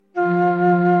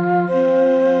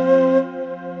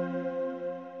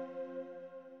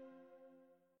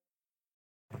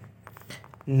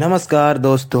नमस्कार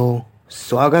दोस्तों,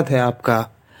 स्वागत है आपका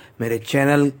मेरे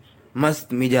चैनल मस्त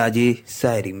मिजाजी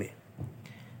शायरी में।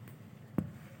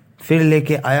 फिर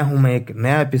लेके आया हूँ मैं एक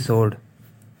नया एपिसोड,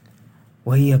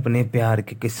 वही अपने प्यार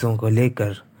के किस्सों को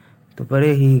लेकर। तो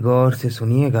बड़े ही गौर से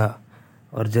सुनिएगा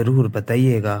और ज़रूर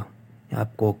बताइएगा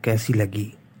आपको कैसी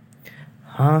लगी।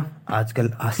 हाँ,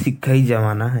 आजकल आशिक का ही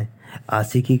ज़माना है,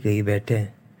 आशिकी के ही बैठे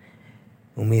हैं।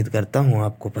 उम्मीद करता हूँ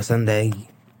आपको पसंद आएगी,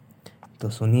 तो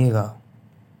सुनिएगा।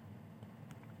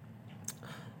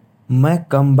 मैं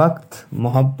कमबख्त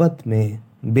मोहब्बत में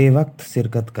बेवक्त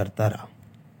शिरकत करता रहा।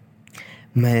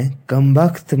 मैं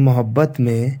कमबख्त मोहब्बत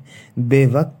में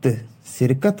बेवक्त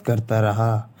शिरकत करता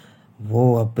रहा।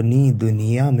 वो अपनी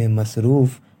दुनिया में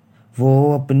मसरूफ़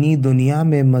वो अपनी दुनिया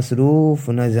में मसरूफ़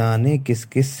न जाने किस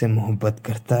किस से मोहब्बत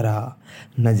करता रहा,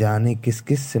 न जाने किस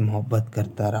किस से मोहब्बत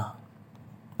करता रहा।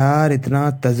 यार इतना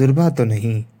तजुर्बा तो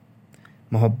नहीं,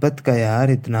 मोहब्बत का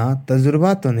यार इतना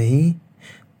तजुर्बा तो नहीं,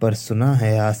 पर सुना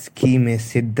है आशिकी में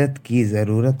शिद्दत की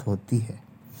ज़रूरत होती है।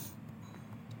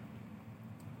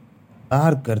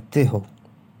 प्यार करते हो,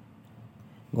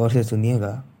 गौर से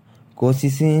सुनिएगा,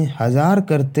 कोशिशें हजार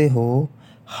करते हो,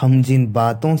 हम जिन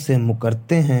बातों से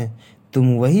मुकरते हैं तुम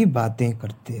वही बातें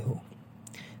करते हो।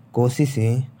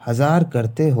 कोशिशें हजार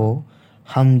करते हो,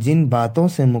 हम जिन बातों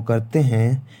से मुकरते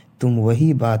हैं तुम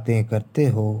वही बातें करते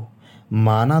हो।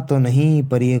 माना तो नहीं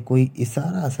पर ये कोई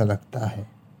इशारा सा लगता है,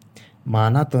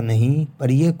 माना तो नहीं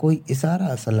पर ये कोई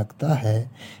इशारा सा लगता है।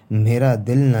 मेरा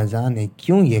दिल न जाने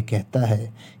क्यों ये कहता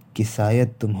है कि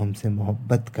शायद तुम हमसे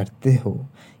मोहब्बत करते हो,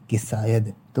 कि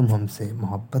शायद तुम हमसे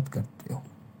मोहब्बत करते हो।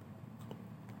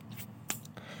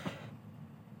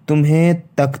 तुम्हें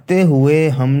तकते हुए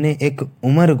हमने एक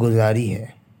उम्र गुजारी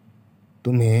है,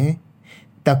 तुम्हें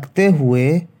तकते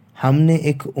हुए हमने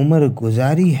एक उम्र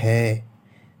गुजारी है।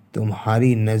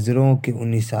 तुम्हारी नज़रों के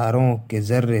उन इशारों के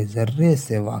ज़र्रे ज़र्रे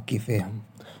से वाकिफ़ है हम,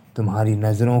 तुम्हारी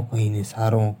नज़रों के इन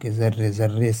इशारों के ज़र्रे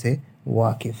ज़र्रे से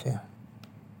वाकिफ़ है हम।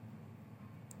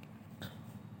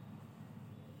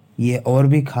 ये और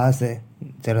भी ख़ास है,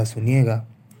 ज़रा सुनिएगा।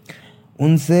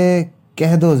 उनसे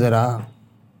कह दो ज़रा,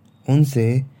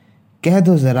 उनसे कह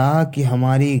दो ज़रा कि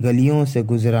हमारी गलियों से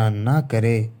गुज़रा ना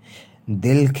करे।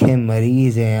 दिल के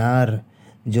मरीज़ हैं यार,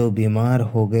 जो बीमार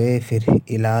हो गए फिर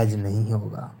इलाज नहीं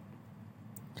होगा।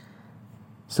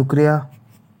 शुक्रिया,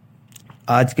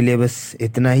 आज के लिए बस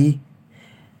इतना ही।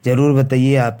 ज़रूर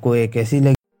बताइए आपको ये कैसी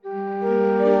लगी।